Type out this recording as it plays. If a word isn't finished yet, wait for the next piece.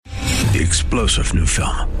the explosive new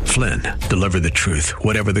film, Flynn, Deliver the Truth,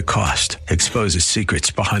 Whatever the Cost, exposes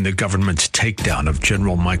secrets behind the government's takedown of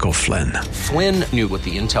General Michael Flynn. Flynn knew what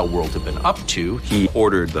the intel world had been up to. He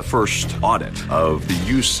ordered the first audit of the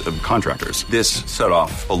use of contractors. This set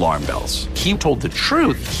off alarm bells. He told the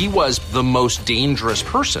truth. He was the most dangerous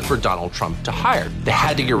person for Donald Trump to hire. They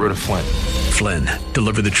had to get rid of Flynn. Flynn,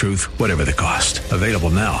 Deliver the Truth, Whatever the Cost. Available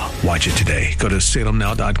now. Watch it today. Go to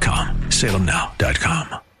salemnow.com.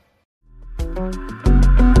 salemnow.com.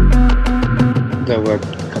 There were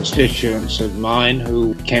constituents of mine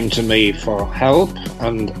who came to me for help,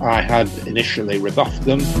 and I had initially rebuffed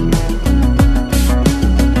them.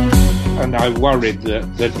 And I worried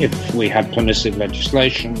that if we had permissive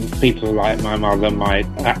legislation, people like my mother might,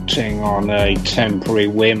 acting on a temporary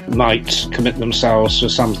whim, might commit themselves to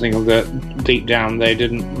something that deep down they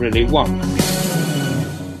didn't really want.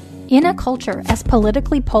 In a culture as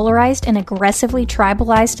politically polarized and aggressively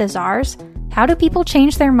tribalized as ours, how do people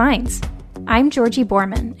change their minds? I'm Georgie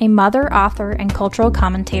Borman, a mother, author, and cultural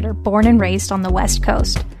commentator born and raised on the West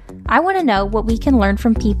Coast. I want to know what we can learn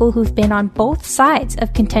from people who've been on both sides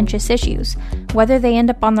of contentious issues, whether they end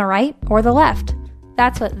up on the right or the left.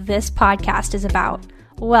 That's what this podcast is about.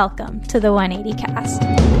 Welcome to the 180 Cast.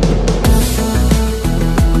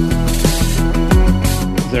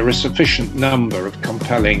 There are a sufficient number of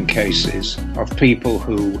compelling cases of people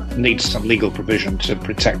who need some legal provision to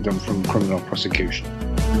protect them from criminal prosecution.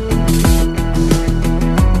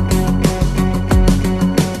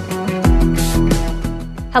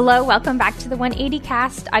 Hello, welcome back to the 180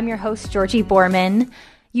 Cast. I'm your host, Georgie Borman.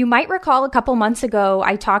 You might recall a couple months ago,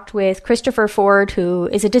 I talked with Christopher Ford, who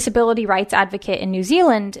is a disability rights advocate in New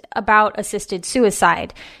Zealand, about assisted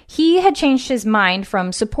suicide. He had changed his mind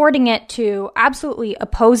from supporting it to absolutely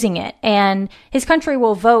opposing it, and his country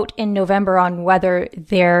will vote in November on whether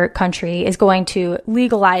their country is going to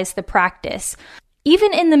legalize the practice.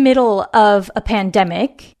 Even in the middle of a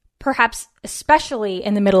pandemic, perhaps especially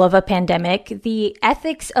in the middle of a pandemic, the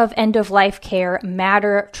ethics of end-of-life care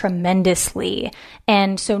matter tremendously.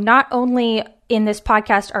 And so not only in this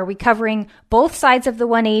podcast are we covering both sides of the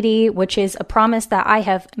 180, which is a promise that I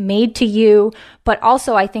have made to you, but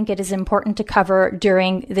also I think it is important to cover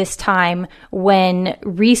during this time when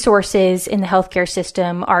resources in the healthcare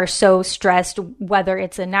system are so stressed, whether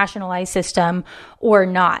it's a nationalized system or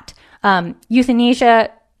not.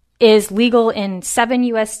 Euthanasia is legal in 7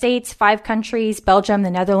 U.S. states, 5 countries, Belgium,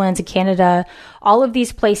 the Netherlands, and Canada. All of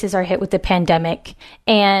these places are hit with the pandemic.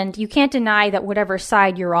 And you can't deny that whatever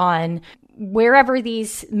side you're on, wherever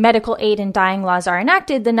these medical aid and dying laws are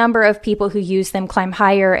enacted, the number of people who use them climb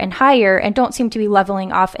higher and higher and don't seem to be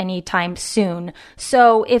leveling off anytime soon.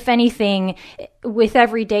 So if anything, with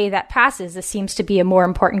every day that passes, this seems to be a more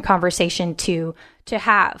important conversation to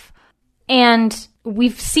have. And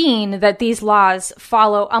we've seen that these laws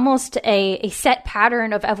follow almost a set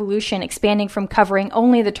pattern of evolution, expanding from covering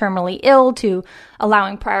only the terminally ill to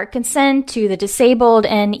allowing prior consent to the disabled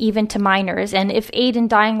and even to minors. And if aid and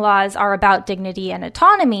dying laws are about dignity and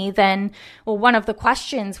autonomy, then, well, one of the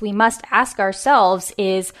questions we must ask ourselves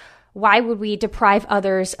is, why would we deprive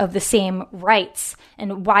others of the same rights?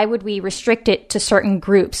 And why would we restrict it to certain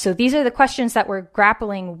groups? So these are the questions that we're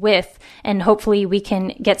grappling with, and hopefully we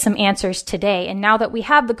can get some answers today. And now that we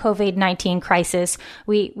have the COVID-19 crisis,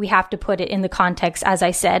 we have to put it in the context, as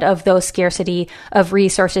I said, of those scarcity of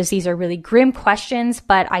resources. These are really grim questions,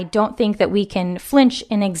 but I don't think that we can flinch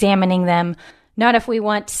in examining them. Not if we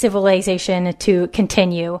want civilization to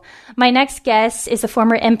continue. My next guest is a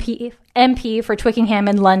former MP for Twickenham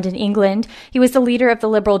in London, England. He was the leader of the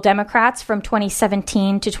Liberal Democrats from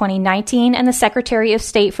 2017 to 2019 and the Secretary of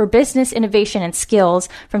State for Business, Innovation and Skills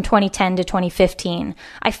from 2010 to 2015.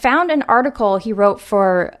 I found an article he wrote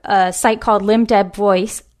for a site called LibDem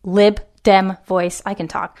Voice, I can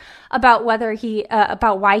talk, about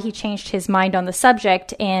about why he changed his mind on the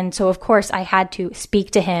subject. And so, of course, I had to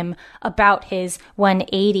speak to him about his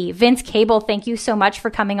 180. Vince Cable, thank you so much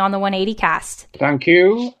for coming on the 180 Cast. Thank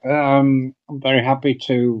you. I'm very happy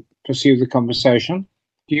to pursue the conversation.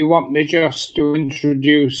 Do you want me just to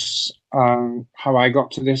introduce how I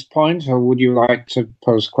got to this point, or would you like to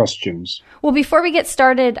pose questions? Well, before we get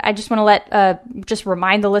started, I just want to just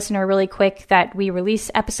remind the listener really quick that we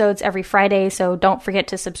release episodes every Friday, so don't forget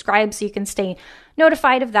to subscribe so you can stay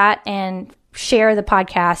notified of that, and share the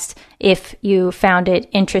podcast if you found it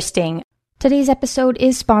interesting. Today's episode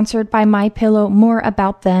is sponsored by MyPillow. More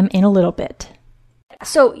about them in a little bit.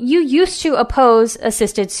 So you used to oppose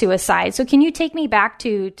assisted suicide. So can you take me back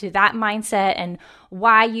to that mindset and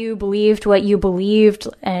why you believed what you believed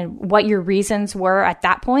and what your reasons were at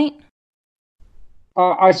that point?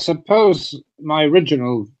 I suppose my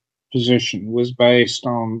original position was based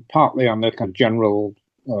on partly on a kind of general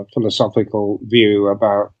philosophical view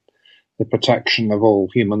about the protection of all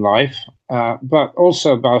human life, but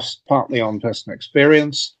also based partly on personal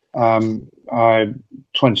experience.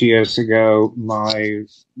 20 years ago, my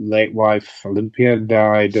late wife, Olympia,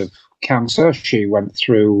 died of cancer. She went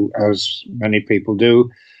through, as many people do,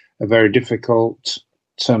 a very difficult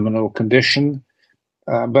terminal condition.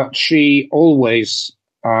 But she always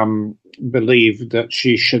believed that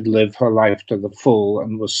she should live her life to the full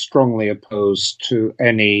and was strongly opposed to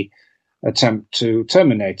any attempt to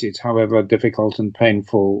terminate it, however difficult and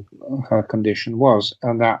painful her condition was.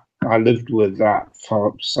 And that I lived with that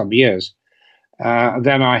for some years.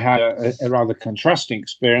 Then I had a rather contrasting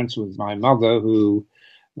experience with my mother, who,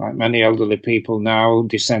 like many elderly people now,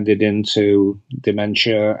 descended into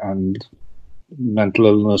dementia and mental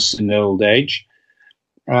illness in old age.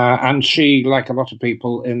 And she, like a lot of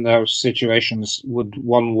people in those situations, would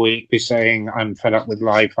one week be saying, I'm fed up with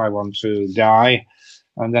life, I want to die.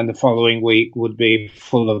 And then the following week would be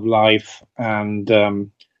full of life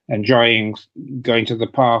and enjoying going to the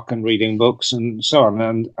park and reading books and so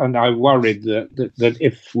on. And I worried that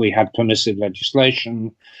if we had permissive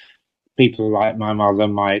legislation, people like my mother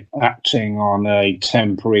might, acting on a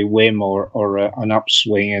temporary whim or an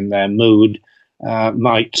upswing in their mood,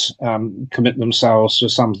 might commit themselves to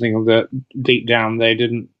something that deep down they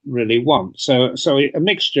didn't really want. So a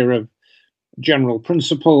mixture of general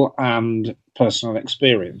principle and personal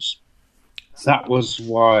experience. That was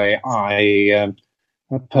why I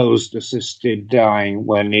opposed assisted dying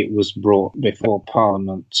when it was brought before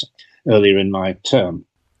Parliament earlier in my term.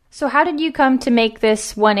 So how did you come to make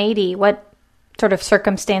this 180? What sort of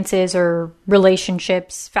circumstances or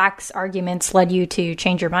relationships, facts, arguments led you to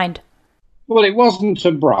change your mind? Well, it wasn't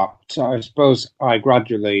abrupt. I suppose I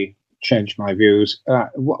gradually changed my views.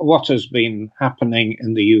 What has been happening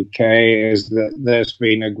in the UK is that there's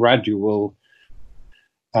been a gradual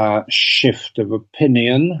shift of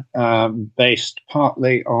opinion based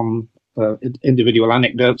partly on individual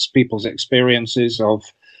anecdotes, people's experiences of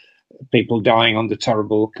people dying under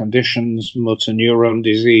terrible conditions, motor neuron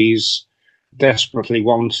disease, desperately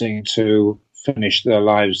wanting to finish their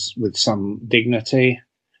lives with some dignity,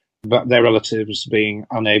 but their relatives being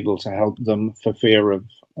unable to help them for fear of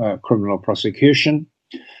criminal prosecution.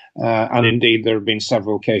 And indeed, there have been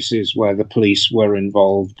several cases where the police were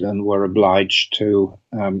involved and were obliged to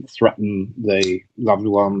threaten the loved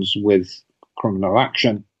ones with criminal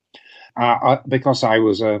action. Because I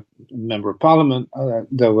was a member of Parliament,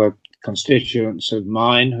 there were constituents of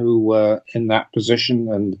mine who were in that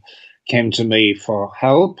position and came to me for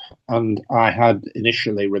help, and I had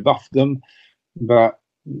initially rebuffed them, but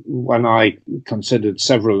when I considered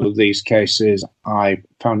several of these cases, I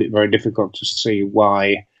found it very difficult to see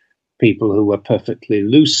why people who were perfectly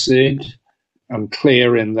lucid and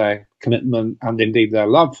clear in their commitment and indeed their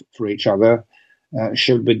love for each other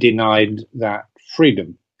should be denied that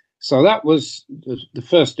freedom. So that was the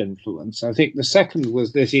first influence. I think the second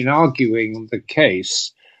was that in arguing the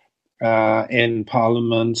case in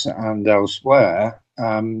Parliament and elsewhere,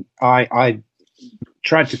 I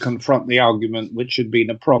tried to confront the argument which had been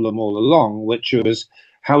a problem all along, which was,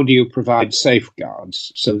 how do you provide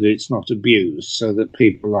safeguards so that it's not abused, so that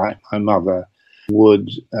people like my mother would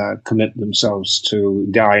commit themselves to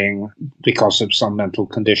dying because of some mental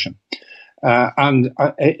condition? And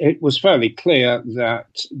it was fairly clear that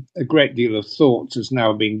a great deal of thought has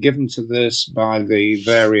now been given to this by the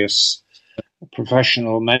various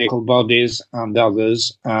professional medical bodies and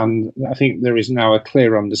others. And I think there is now a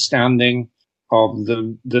clear understanding of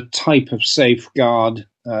the type of safeguard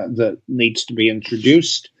that needs to be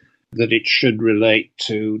introduced, that it should relate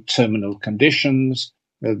to terminal conditions,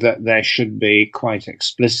 that there should be quite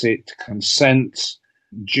explicit consent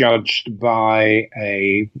judged by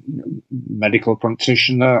a medical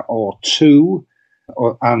practitioner or two,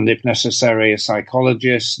 and if necessary, a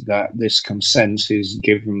psychologist, that this consent is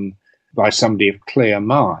given by somebody of clear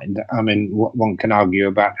mind. I mean, one can argue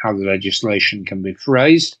about how the legislation can be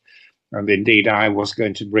phrased. And indeed, I was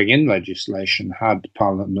going to bring in legislation had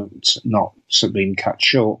Parliament not been cut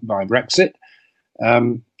short by Brexit.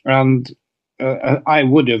 I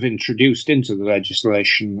would have introduced into the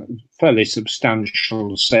legislation fairly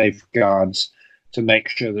substantial safeguards to make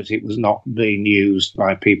sure that it was not being used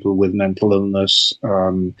by people with mental illness,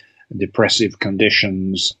 depressive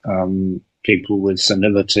conditions, people with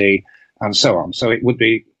senility, and so on. So it would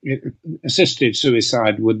be assisted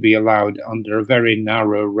suicide would be allowed under a very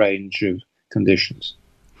narrow range of conditions.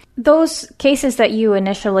 Those cases that you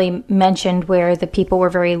initially mentioned where the people were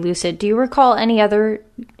very lucid, do you recall any other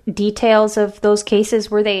details of those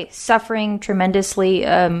cases? Were they suffering tremendously,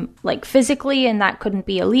 like physically, and that couldn't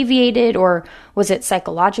be alleviated, or was it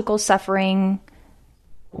psychological suffering?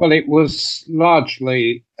 Well, it was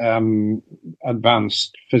largely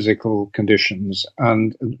advanced physical conditions,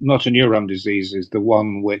 and motor neuron disease is the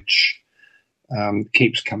one which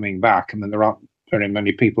keeps coming back. I mean, there aren't very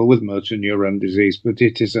many people with motor neuron disease, but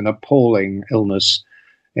it is an appalling illness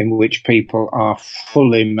in which people are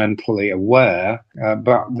fully mentally aware,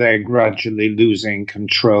 but they're gradually losing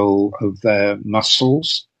control of their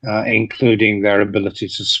muscles, including their ability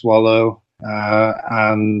to swallow,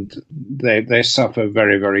 and they suffer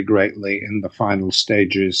very, very greatly in the final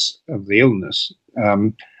stages of the illness.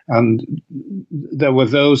 And there were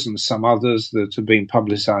those and some others that have been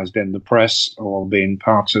publicized in the press or been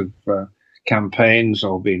part of campaigns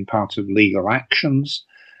or been part of legal actions.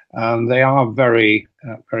 And they are very,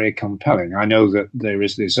 very compelling. I know that there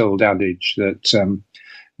is this old adage that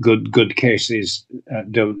good cases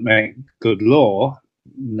don't make good law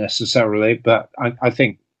necessarily, but I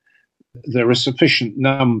think there are a sufficient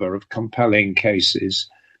number of compelling cases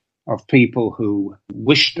of people who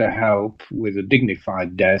wish to help with a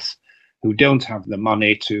dignified death, who don't have the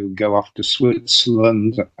money to go off to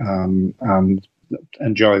Switzerland and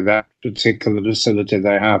enjoy that particular facility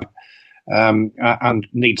they have, and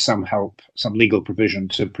need some help, some legal provision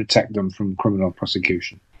to protect them from criminal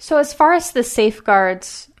prosecution. So as far as the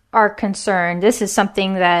safeguards are concerned, this is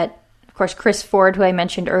something that, of course, Chris Ford, who I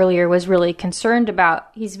mentioned earlier, was really concerned about.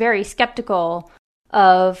 He's very skeptical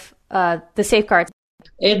of the safeguards.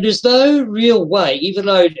 And there's no real way, even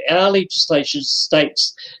though our legislation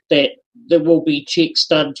states that there will be checks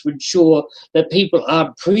done to ensure that people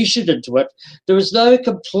aren't pressured into it, there is no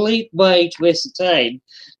complete way to ascertain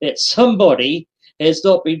that somebody has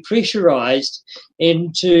not been pressurized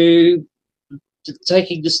into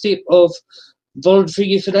taking the step of voluntary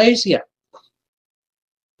euthanasia.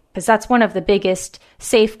 Because that's one of the biggest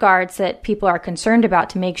safeguards that people are concerned about,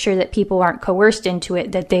 to make sure that people aren't coerced into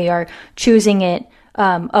it, that they are choosing it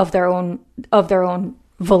of their own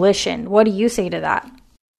volition. What do you say to that?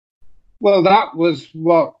 Well, that was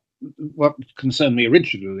what concerned me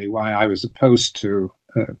originally, why I was opposed to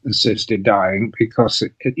assisted dying, because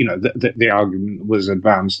the argument was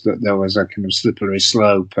advanced that there was a kind of slippery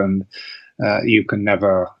slope and you can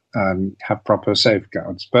never have proper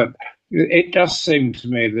safeguards. But it does seem to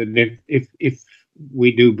me that if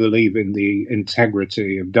we do believe in the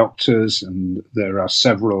integrity of doctors, and there are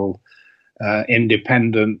several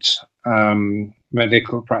independent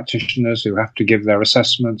medical practitioners who have to give their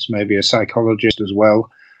assessments, maybe a psychologist as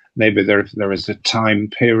well. Maybe there is a time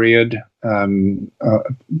period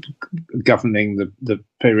governing the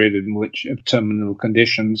period in which of terminal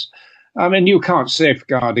conditions. I mean, you can't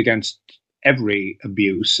safeguard against every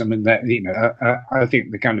abuse. I mean, I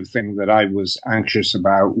think the kind of thing that I was anxious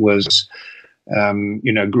about was,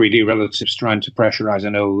 greedy relatives trying to pressurize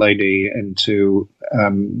an old lady into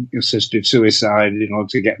assisted suicide in order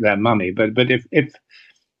to get their money. But if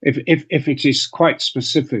it is quite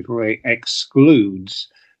specifically excludes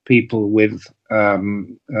people with a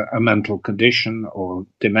mental condition or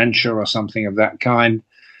dementia or something of that kind,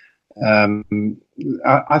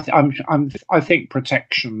 I think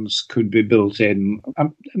protections could be built in.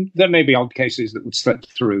 There may be odd cases that would slip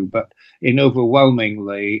through, but in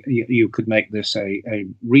overwhelmingly, you could make this a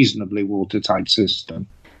reasonably watertight system.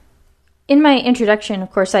 In my introduction,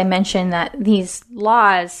 of course, I mentioned that these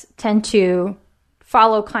laws tend to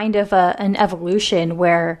follow kind of an evolution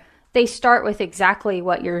where they start with exactly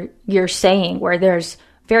what you're saying, where there's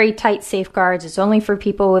very tight safeguards. It's only for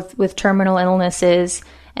people with terminal illnesses.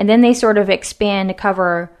 And then they sort of expand to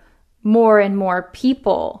cover more and more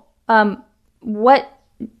people. What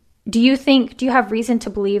do you think? Do you have reason to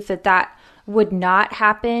believe that would not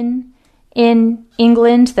happen in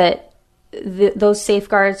England, that those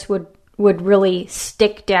safeguards would really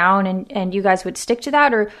stick down and you guys would stick to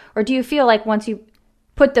that? Or do you feel like once you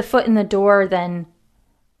put the foot in the door, then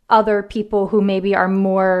other people who maybe are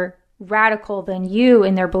more radical than you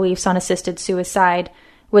in their beliefs on assisted suicide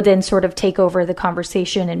would then sort of take over the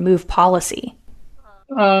conversation and move policy?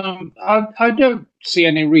 I don't see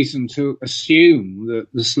any reason to assume that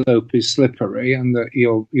the slope is slippery and that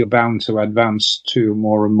you're bound to advance to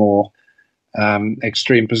more and more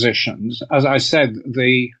extreme positions. As I said,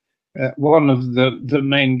 one of the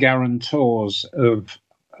main guarantors of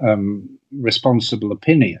responsible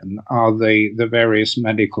opinion are the various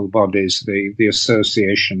medical bodies, the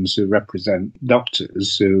associations who represent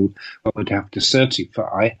doctors who would have to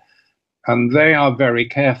certify, and they are very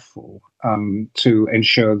careful to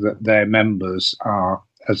ensure that their members are,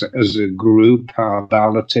 as a group, are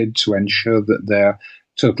balloted to ensure that they're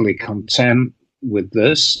totally content with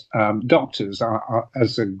this. Doctors are,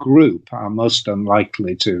 as a group, are most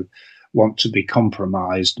unlikely to want to be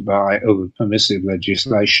compromised by over-permissive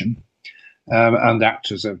legislation. And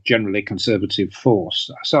act as a generally conservative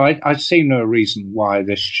force. So I see no reason why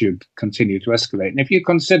this should continue to escalate. And if you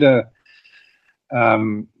consider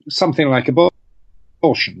something like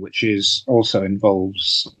abortion, which is also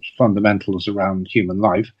involves fundamentals around human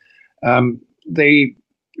life, the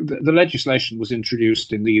legislation was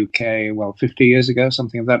introduced in the UK, 50 years ago,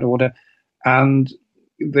 something of that order, and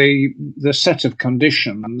the set of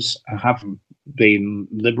conditions haven't been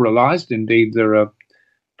liberalised. Indeed, there are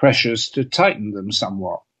pressures to tighten them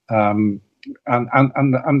somewhat, and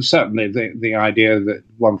certainly the idea that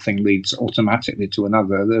one thing leads automatically to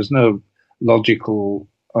another. There's no logical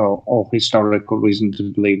or historical reason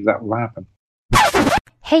to believe that will happen.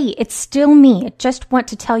 Hey, it's still me. Just want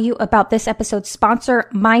to tell you about this episode's sponsor,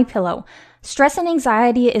 MyPillow. Stress and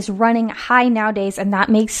anxiety is running high nowadays, and that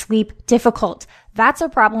makes sleep difficult. That's a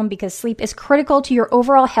problem because sleep is critical to your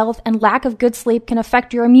overall health, and lack of good sleep can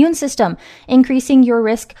affect your immune system, increasing your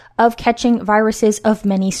risk of catching viruses of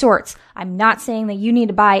many sorts. I'm not saying that you need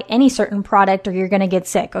to buy any certain product or you're going to get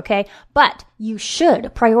sick, okay? But you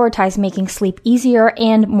should prioritize making sleep easier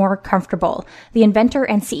and more comfortable. The inventor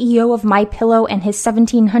and CEO of MyPillow and his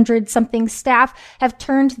 1,700-something staff have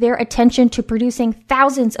turned their attention to producing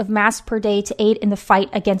thousands of masks per day to aid in the fight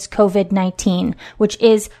against COVID-19, which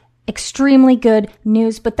is extremely good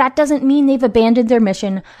news, but that doesn't mean they've abandoned their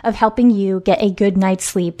mission of helping you get a good night's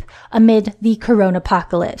sleep amid the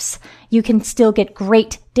coronapocalypse. You can still get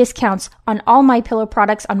great discounts on all MyPillow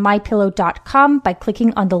products on MyPillow.com by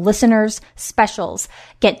clicking on the listeners' specials.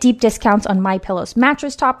 Get deep discounts on MyPillow's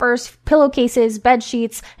mattress toppers, pillowcases, bed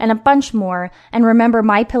sheets, and a bunch more. And remember,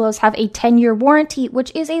 MyPillows have a 10-year warranty,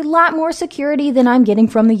 which is a lot more security than I'm getting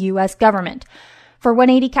from the U.S. government. For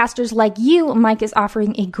 180 casters like you, Mike is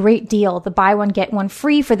offering a great deal. The buy one, get one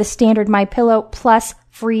free for the standard MyPillow plus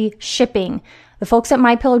free shipping. The folks at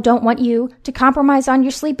MyPillow don't want you to compromise on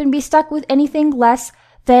your sleep and be stuck with anything less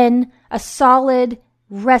than a solid,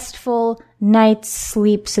 restful night's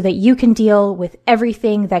sleep so that you can deal with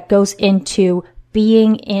everything that goes into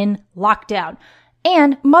being in lockdown.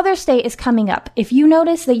 And Mother's Day is coming up. If you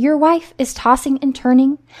notice that your wife is tossing and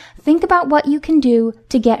turning, think about what you can do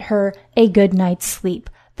to get her a good night's sleep.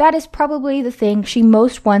 That is probably the thing she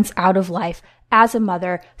most wants out of life as a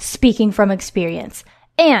mother, speaking from experience.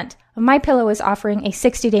 And MyPillow is offering a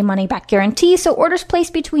 60-day money-back guarantee, so orders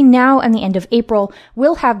placed between now and the end of April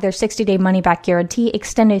will have their 60-day money-back guarantee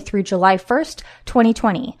extended through July 1st,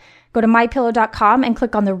 2020. Go to MyPillow.com and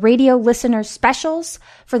click on the radio listener specials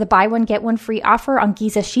for the buy one, get one free offer on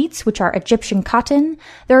Giza sheets, which are Egyptian cotton.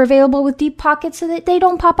 They're available with deep pockets so that they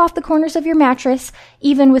don't pop off the corners of your mattress,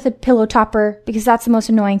 even with a pillow topper, because that's the most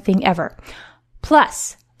annoying thing ever.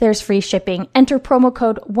 Plus, there's free shipping. Enter promo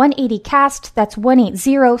code 180CAST, that's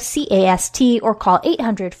 180CAST, or call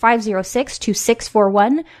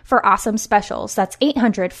 800-506-2641 for awesome specials. That's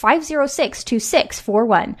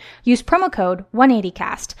 800-506-2641. Use promo code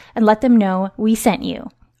 180CAST and let them know we sent you.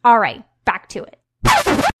 All right, back to it.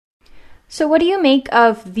 So what do you make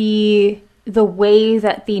of the way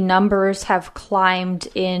that the numbers have climbed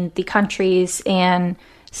in the countries and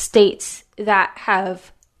states that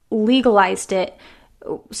have legalized it?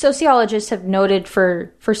 Sociologists have noted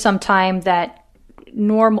for some time that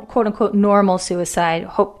normal, quote unquote, normal suicide,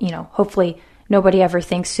 hopefully nobody ever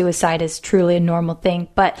thinks suicide is truly a normal thing,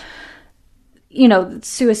 but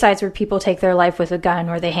suicides where people take their life with a gun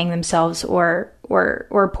or they hang themselves or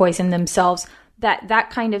poison themselves, that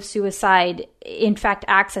kind of suicide in fact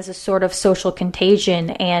acts as a sort of social contagion.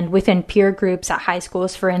 And within peer groups at high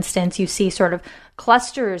schools, for instance, you see sort of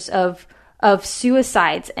clusters of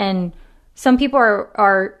suicides, and some people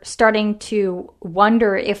are starting to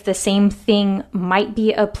wonder if the same thing might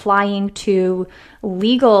be applying to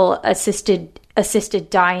legal assisted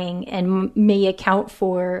dying and may account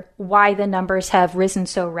for why the numbers have risen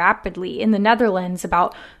so rapidly. In the Netherlands,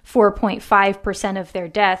 about 4.5% of their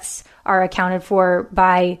deaths are accounted for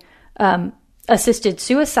by assisted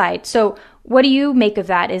suicide. So what do you make of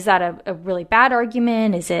that? Is that a really bad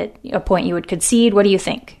argument? Is it a point you would concede? What do you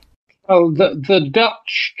think? Oh, the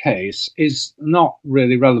Dutch case is not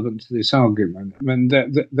really relevant to this argument. I mean,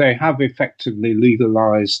 they have effectively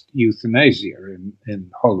legalized euthanasia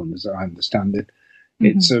in Holland, as I understand it.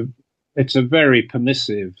 Mm-hmm. It's a very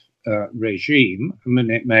permissive regime. I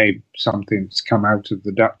mean, it may something's come out of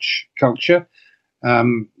the Dutch culture.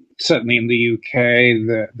 To certainly in the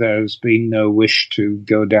UK, there's been no wish to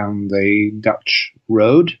go down the Dutch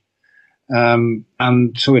road, and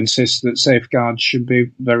to insist that safeguards should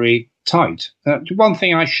be very tight. One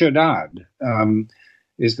thing I should add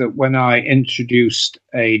is that when I introduced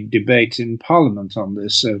a debate in Parliament on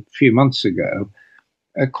this a few months ago,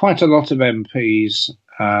 quite a lot of MPs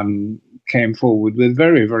came forward with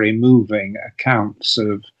very, very moving accounts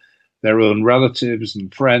of their own relatives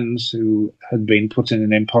and friends who had been put in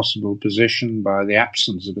an impossible position by the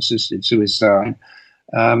absence of assisted suicide.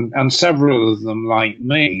 And several of them, like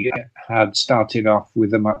me, had started off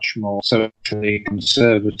with a much more socially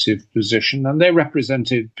conservative position, and they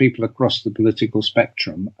represented people across the political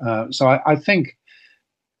spectrum. So I think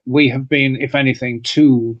we have been, if anything,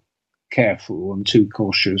 too careful and too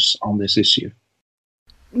cautious on this issue.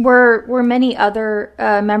 Were many other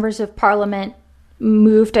members of Parliament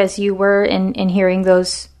moved as you were in hearing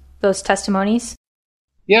those testimonies?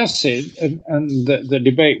 Yes, and the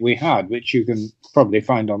debate we had, which you can probably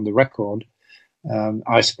find on the record,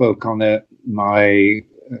 I spoke on it. My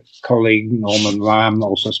colleague Norman Lamb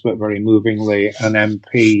also spoke very movingly. An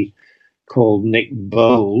MP called Nick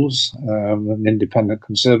Bowles, an independent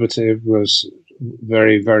Conservative, was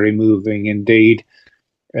very, very moving indeed.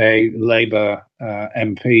 A Labour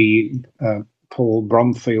MP, Paul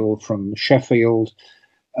Bromfield from Sheffield,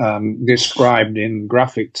 described in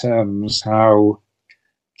graphic terms how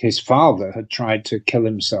his father had tried to kill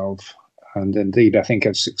himself, and indeed I think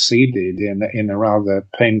had succeeded in a rather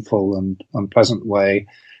painful and unpleasant way,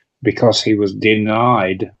 because he was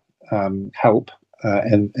denied help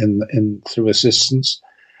through assistance.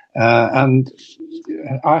 And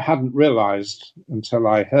I hadn't realised until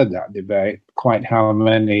I heard that debate quite how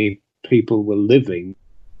many people were living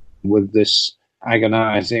with this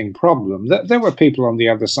agonising problem. There were people on the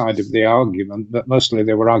other side of the argument, but mostly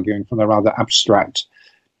they were arguing from a rather abstract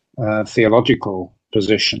theological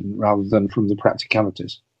position rather than from the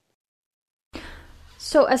practicalities.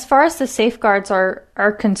 So as far as the safeguards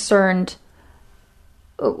are concerned,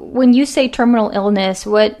 when you say terminal illness,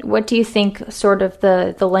 what do you think sort of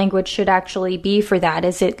the language should actually be for that?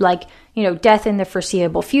 Is it like, death in the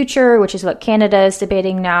foreseeable future, which is what Canada is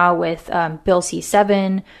debating now with Bill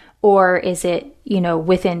C-7, or is it,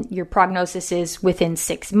 within your prognosis is within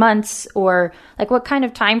 6 months, or like what kind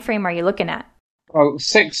of time frame are you looking at? Well,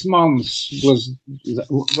 6 months was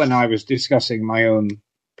when I was discussing my own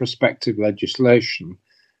prospective legislation.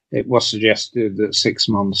 It was suggested that 6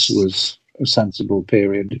 months was a sensible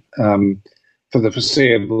period for the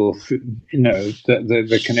foreseeable.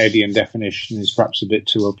 The Canadian definition is perhaps a bit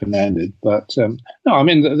too open-ended, but no, I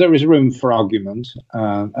mean there is room for argument,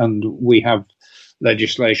 and we have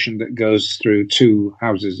legislation that goes through 2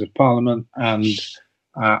 houses of Parliament, and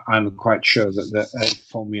I'm quite sure that a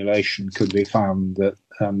formulation could be found that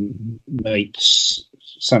meets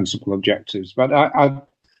sensible objectives. But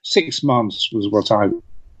 6 months was what I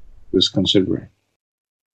was considering.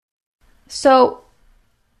 So,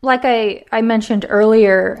 like I mentioned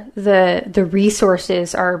earlier, the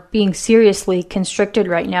resources are being seriously constricted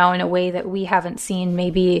right now in a way that we haven't seen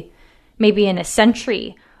maybe in a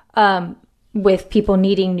century, with people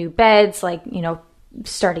needing new beds, like,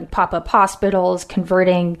 starting pop-up hospitals,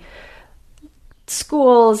 converting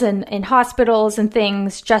schools and hospitals and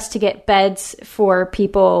things just to get beds for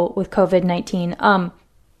people with COVID-19.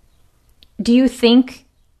 Do you think,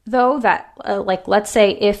 though, that, let's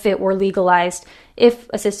say if it were legalized, if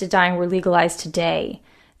assisted dying were legalized today,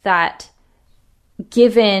 that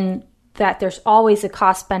given that there's always a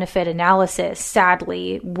cost-benefit analysis,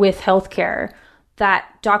 sadly, with healthcare,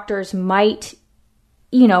 that doctors might,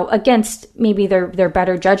 against maybe their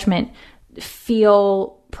better judgment,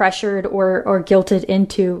 feel pressured or guilted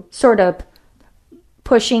into sort of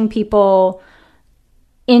pushing people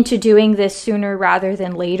into doing this sooner rather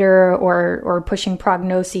than later, or pushing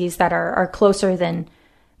prognoses that are closer than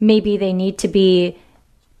maybe they need to be,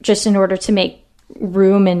 just in order to make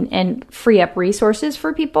room and free up resources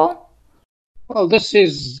for people? Well, this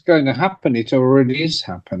is going to happen. It already is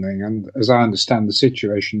happening. And as I understand the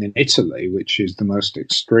situation in Italy, which is the most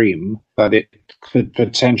extreme, but it could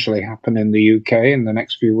potentially happen in the UK in the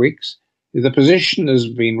next few weeks, the position has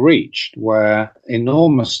been reached where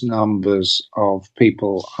enormous numbers of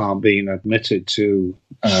people are being admitted to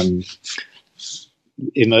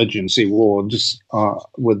emergency wards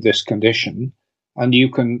with this condition. And you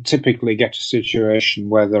can typically get a situation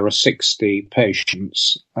where there are 60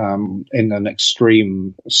 patients in an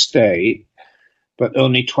extreme state, but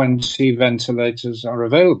only 20 ventilators are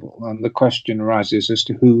available. And the question arises as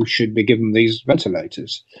to who should be given these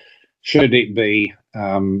ventilators. Should it be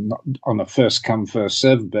on a first-come,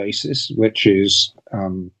 first-served basis, which is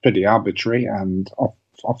pretty arbitrary and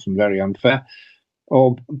often very unfair.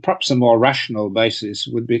 Or perhaps a more rational basis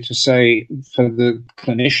would be to say for the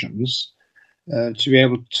clinicians to be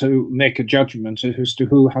able to make a judgment as to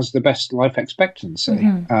who has the best life expectancy.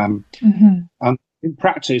 And in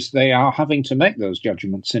practice, they are having to make those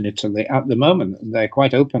judgments in Italy at the moment. They're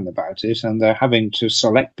quite open about it, and they're having to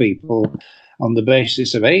select people on the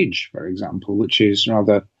basis of age, for example, which is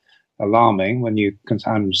rather alarming when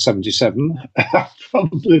I'm 77,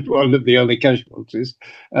 probably one of the early casualties.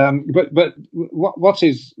 But what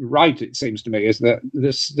is right, it seems to me, is that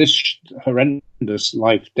this horrendous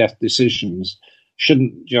life-death decisions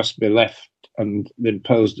shouldn't just be left and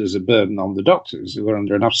imposed as a burden on the doctors, who are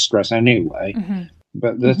under enough stress anyway.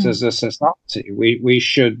 But that as a society, we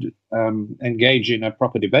should engage in a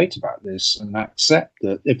proper debate about this and accept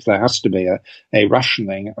that if there has to be a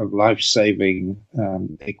rationing of life-saving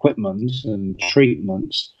equipment and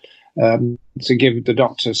treatments, to give the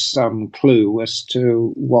doctors some clue as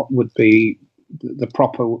to what would be the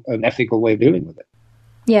proper and ethical way of dealing with it.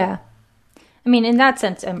 Yeah. I mean, in that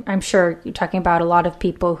sense, I'm sure you're talking about a lot of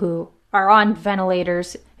people who are on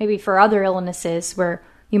ventilators, maybe for other illnesses where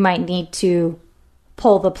you might need to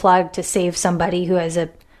pull the plug to save somebody who has a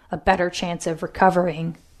better chance of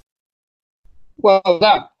recovering. Well,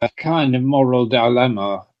 that kind of moral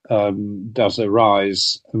dilemma does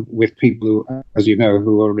arise with people who, as you know,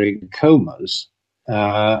 who are in comas,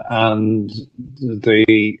 and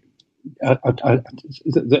you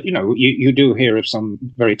do hear of some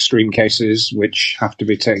very extreme cases which have to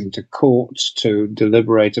be taken to court to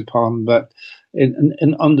deliberate upon, but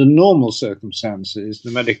under normal circumstances,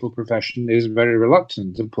 the medical profession is very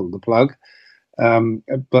reluctant to pull the plug,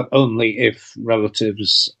 but only if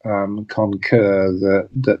relatives concur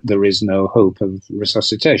that there is no hope of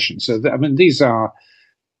resuscitation. So, these are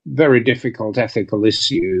very difficult ethical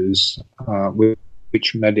issues with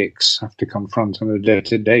which medics have to confront on a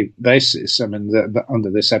day-to-day basis. Under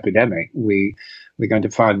this epidemic, we're going to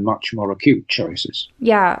find much more acute choices.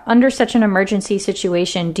 Yeah, under such an emergency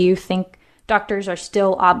situation, do you think doctors are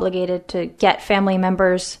still obligated to get family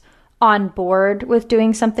members on board with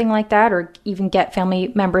doing something like that, or even get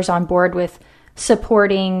family members on board with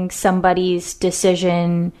supporting somebody's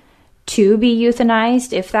decision to be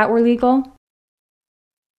euthanized if that were legal?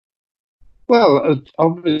 Well,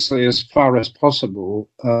 obviously, as far as possible,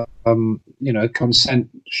 consent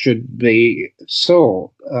should be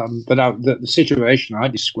sought. But the situation I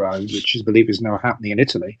described, which I believe is now happening in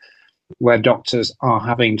Italy, where doctors are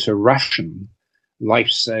having to ration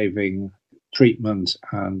life-saving treatment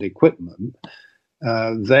and equipment,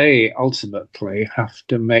 they ultimately have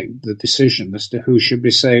to make the decision as to who should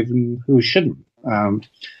be saved and who shouldn't.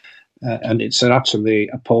 And it's an utterly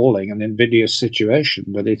appalling and invidious situation,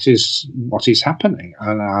 but it is what is happening.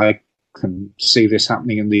 And I can see this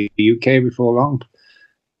happening in the UK before long,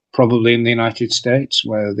 probably in the United States,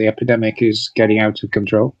 where the epidemic is getting out of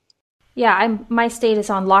control. Yeah, my state is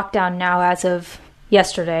on lockdown now as of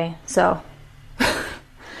yesterday, so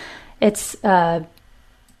it's I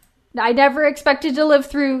never expected to live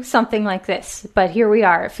through something like this, but here we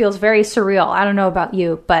are. It feels very surreal. I don't know about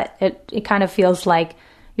you, but it kind of feels like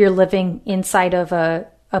you're living inside of a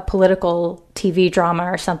political TV drama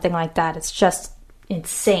or something like that. It's just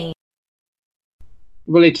insane.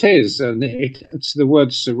 Well, it is, and it's the word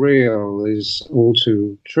surreal is all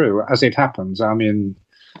too true. As it happens, I'm in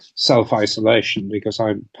self-isolation because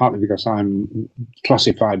I'm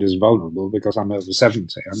classified as vulnerable because I'm over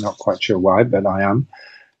 70. I'm not quite sure why, but I am.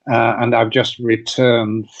 And I've just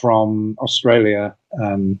returned from Australia,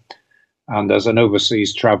 and as an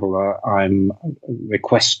overseas traveller, I'm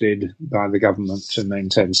requested by the government to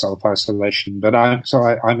maintain self-isolation. But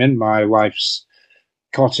I'm in my wife's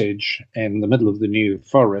cottage in the middle of the New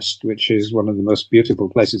Forest, which is one of the most beautiful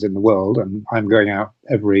places in the world, and I'm going out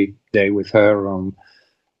every day with her on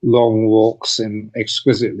long walks in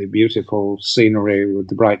exquisitely beautiful scenery with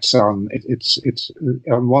the bright sun. It's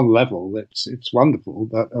on one level, it's wonderful,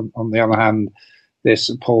 but on the other hand, this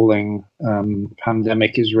appalling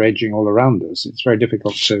pandemic is raging all around us. It's very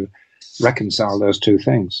difficult to reconcile those two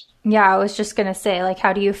things. Yeah, I was just going to say, like,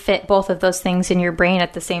 how do you fit both of those things in your brain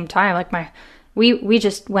at the same time? Like we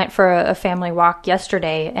just went for a family walk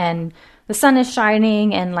yesterday, and the sun is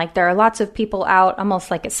shining, and like there are lots of people out, almost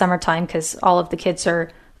like it's summertime because all of the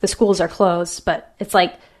schools are closed, but it's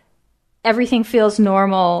like everything feels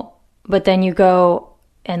normal, but then you go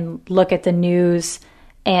and look at the news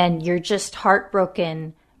and you're just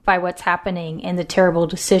heartbroken by what's happening and the terrible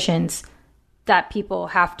decisions that people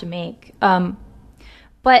have to make.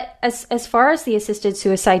 But as far as the assisted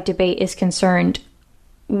suicide debate is concerned,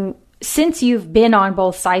 since you've been on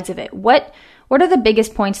both sides of it, what are the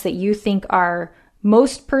biggest points that you think are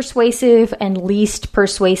most persuasive and least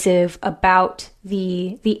persuasive about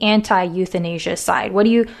the anti-euthanasia side? What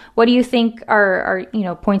do you think are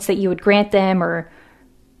points that you would grant them or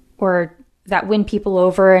that win people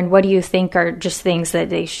over, and what do you think are just things that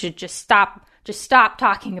they should just stop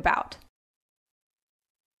talking about?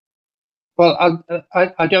 Well,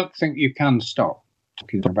 I don't think you can stop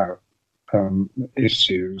talking about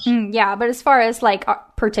issues. Yeah, but as far as like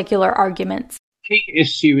particular arguments, key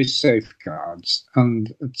issue is safeguards,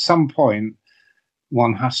 and at some point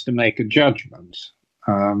one has to make a judgment.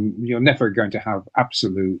 You're never going to have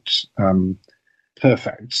absolute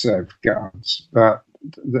perfect safeguards, but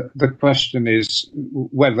the question is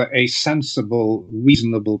whether a sensible,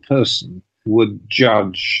 reasonable person would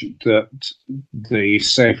judge that the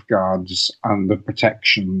safeguards and the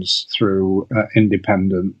protections through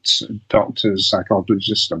independent doctors,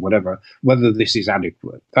 psychologists, or whatever, whether this is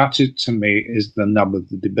adequate. That, to me, is the nub of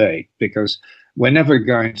the debate, because we're never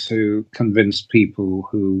going to convince people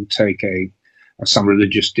who take some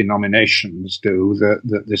religious denominations do,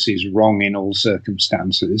 that this is wrong in all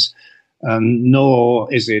circumstances.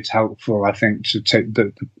 Nor is it helpful, I think, to take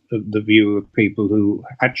the view of people who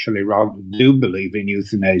actually rather do believe in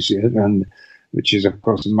euthanasia, and which is, of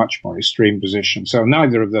course, a much more extreme position. So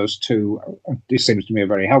neither of those two, it seems to me, are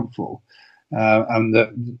very helpful. And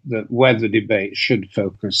that where the debate should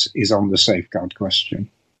focus is on the safeguard question.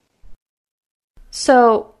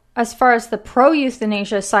 So, as far as the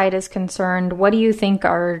pro-euthanasia side is concerned, what do you think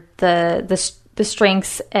are the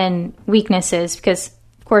strengths and weaknesses? Because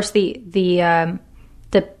of course, the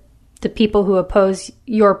people who oppose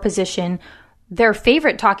your position, their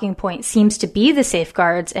favorite talking point seems to be the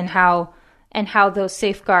safeguards and how those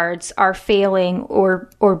safeguards are failing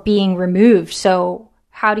or being removed. So,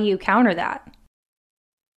 how do you counter that?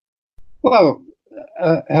 Well,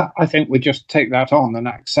 I think we just take that on and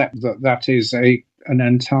accept that is an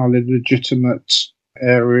entirely legitimate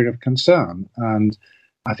area of concern, and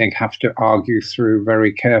I think have to argue through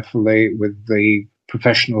very carefully with the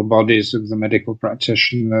professional bodies of the medical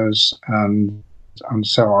practitioners and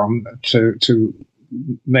so on to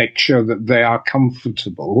make sure that they are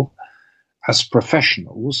comfortable as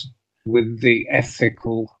professionals with the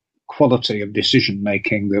ethical quality of decision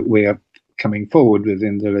making that we are coming forward with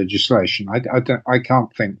in the legislation. I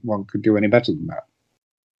can't think one could do any better than that.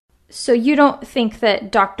 So you don't think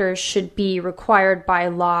that doctors should be required by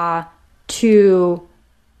law to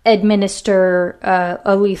administer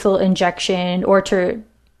a lethal injection or to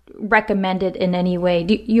recommend it in any way?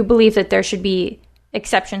 Do you believe that there should be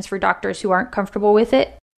exceptions for doctors who aren't comfortable with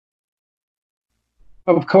it?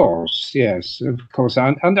 Of course, yes, of course.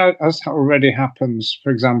 And as already happens,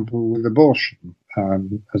 for example, with abortion,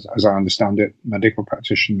 as I understand it, medical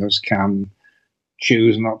practitioners can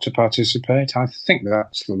choose not to participate. I think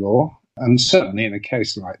that's the law. And certainly in a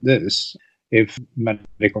case like this, if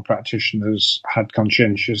medical practitioners had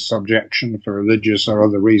conscientious objection for religious or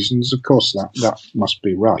other reasons, of course that must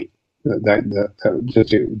be right,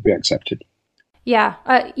 that it would be accepted. Yeah,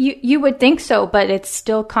 you would think so, but it's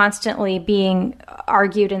still constantly being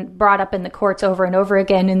argued and brought up in the courts over and over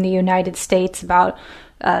again in the United States about,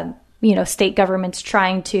 state governments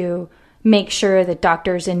trying to make sure that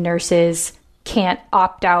doctors and nurses can't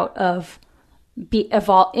opt out of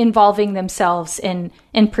involving themselves in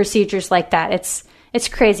procedures like that. It's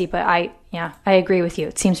crazy, but I agree with you.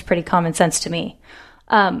 It seems pretty common sense to me.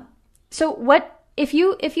 So what if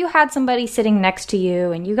you had somebody sitting next to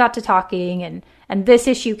you and you got to talking and this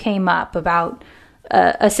issue came up about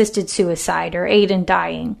assisted suicide or aid in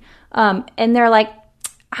dying, and they're like,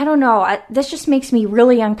 I don't know, this just makes me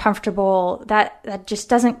really uncomfortable. That just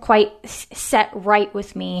doesn't quite set right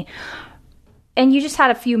with me. And you just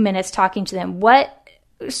had a few minutes talking to them. What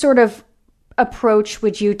sort of approach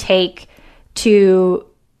would you take to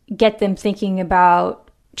get them thinking about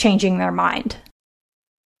changing their mind?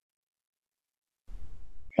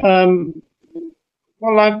 Well,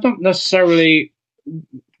 I don't necessarily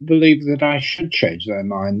believe that I should change their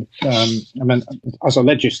mind. As a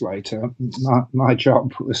legislator, my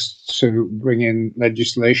job was to bring in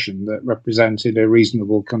legislation that represented a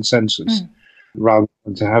reasonable consensus rather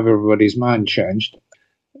than to have everybody's mind changed.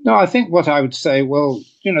 No, I think what I would say, well,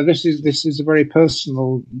 this is a very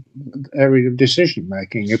personal area of decision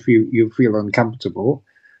making. If you feel uncomfortable,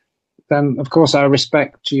 then of course I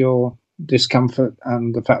respect your discomfort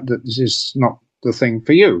and the fact that this is not the thing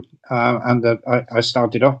for you. And that I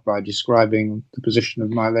started off by describing the position of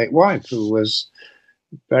my late wife, who was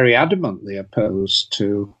very adamantly opposed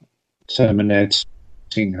to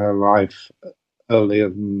terminating her life earlier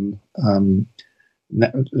than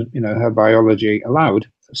her biology allowed.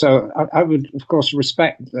 So I would, of course,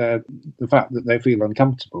 respect the fact that they feel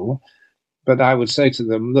uncomfortable, but I would say to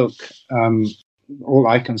them, look, all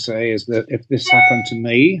I can say is that if this happened to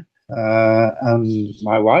me and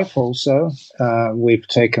my wife also, we've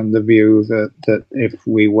taken the view that if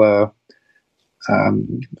we were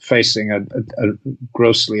facing a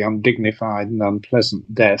grossly undignified and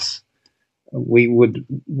unpleasant death, we would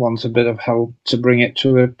want a bit of help to bring it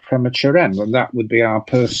to a premature end. And that would be our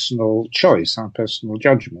personal choice, our personal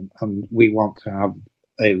judgment. And we want to have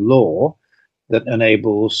a law that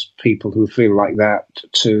enables people who feel like that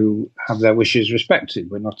to have their wishes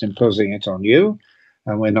respected. We're not imposing it on you,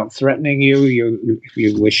 and we're not threatening you. If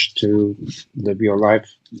you wish to live your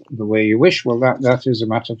life the way you wish, well, that is a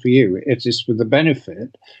matter for you. It is for the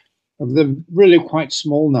benefit of the really quite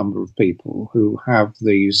small number of people who have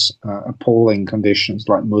these appalling conditions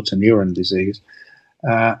like motor neuron disease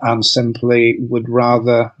and simply would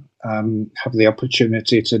rather have the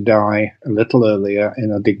opportunity to die a little earlier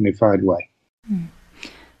in a dignified way.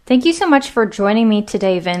 Thank you so much for joining me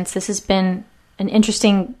today, Vince. This has been an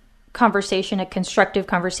interesting conversation, a constructive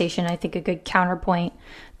conversation, I think a good counterpoint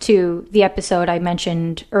to the episode I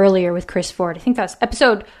mentioned earlier with Chris Ford. I think that's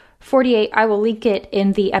episode 48. I will link it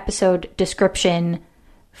in the episode description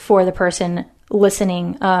for the person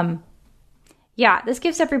listening. This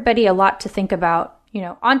gives everybody a lot to think about,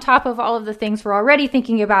 on top of all of the things we're already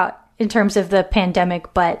thinking about in terms of the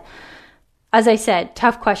pandemic. But as I said,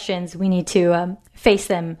 tough questions. We need to face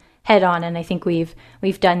them head on. And I think we've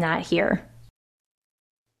done that here.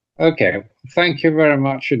 Okay. Thank you very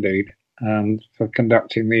much indeed. And for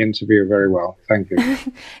conducting the interview very well. Thank you.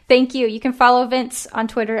 Thank you. You can follow Vince on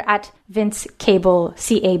Twitter at Vince Cable,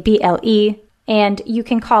 Cable. And you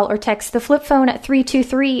can call or text the flip phone at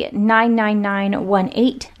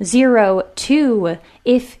 323-999-1802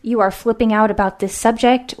 if you are flipping out about this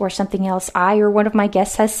subject or something else I or one of my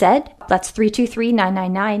guests has said. That's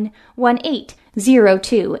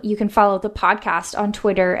 323-999-1802. You can follow the podcast on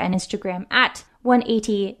Twitter and Instagram at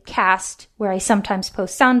 180cast, where I sometimes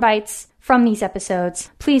post sound bites from these episodes.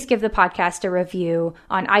 Please give the podcast a review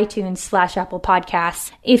on iTunes/Apple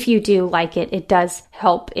Podcasts. If you do like it, it does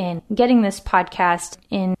help in getting this podcast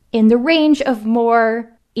in the range of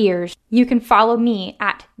more ears. You can follow me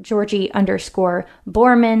at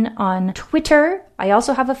Georgie_Boorman on Twitter. I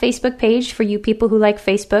also have a Facebook page for you people who like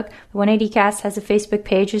Facebook. The 180cast has a Facebook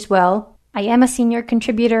page as well. I am a senior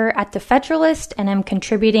contributor at The Federalist, and I'm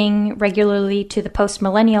contributing regularly to The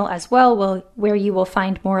Post-Millennial as well, where you will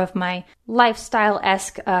find more of my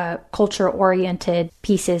lifestyle-esque, culture-oriented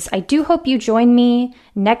pieces. I do hope you join me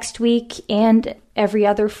next week and every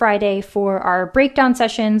other Friday for our breakdown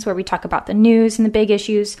sessions where we talk about the news and the big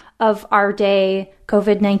issues of our day,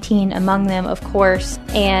 COVID-19 among them, of course,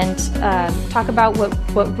 and talk about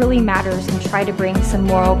what really matters and try to bring some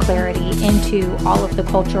moral clarity into all of the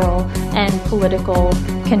cultural and political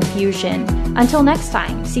confusion. Until next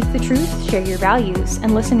time, seek the truth, share your values,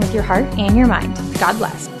 and listen with your heart and your mind. God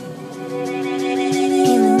bless.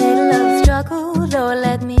 In the middle of the struggle, Lord,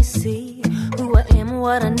 let me see who I am,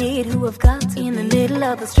 what I need, who I've got to be. In the middle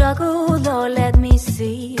of the struggle, Lord, let me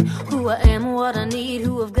see who I am, what I need,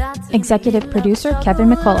 who I've got to be. Executive producer Kevin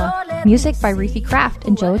McCullough. Music by Reefy Craft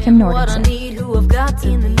and Joachim Nordenson.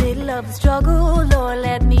 In the middle of the struggle, Lord,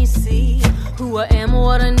 let me see who I am,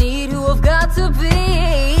 what I need, who I've got to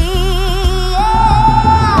be.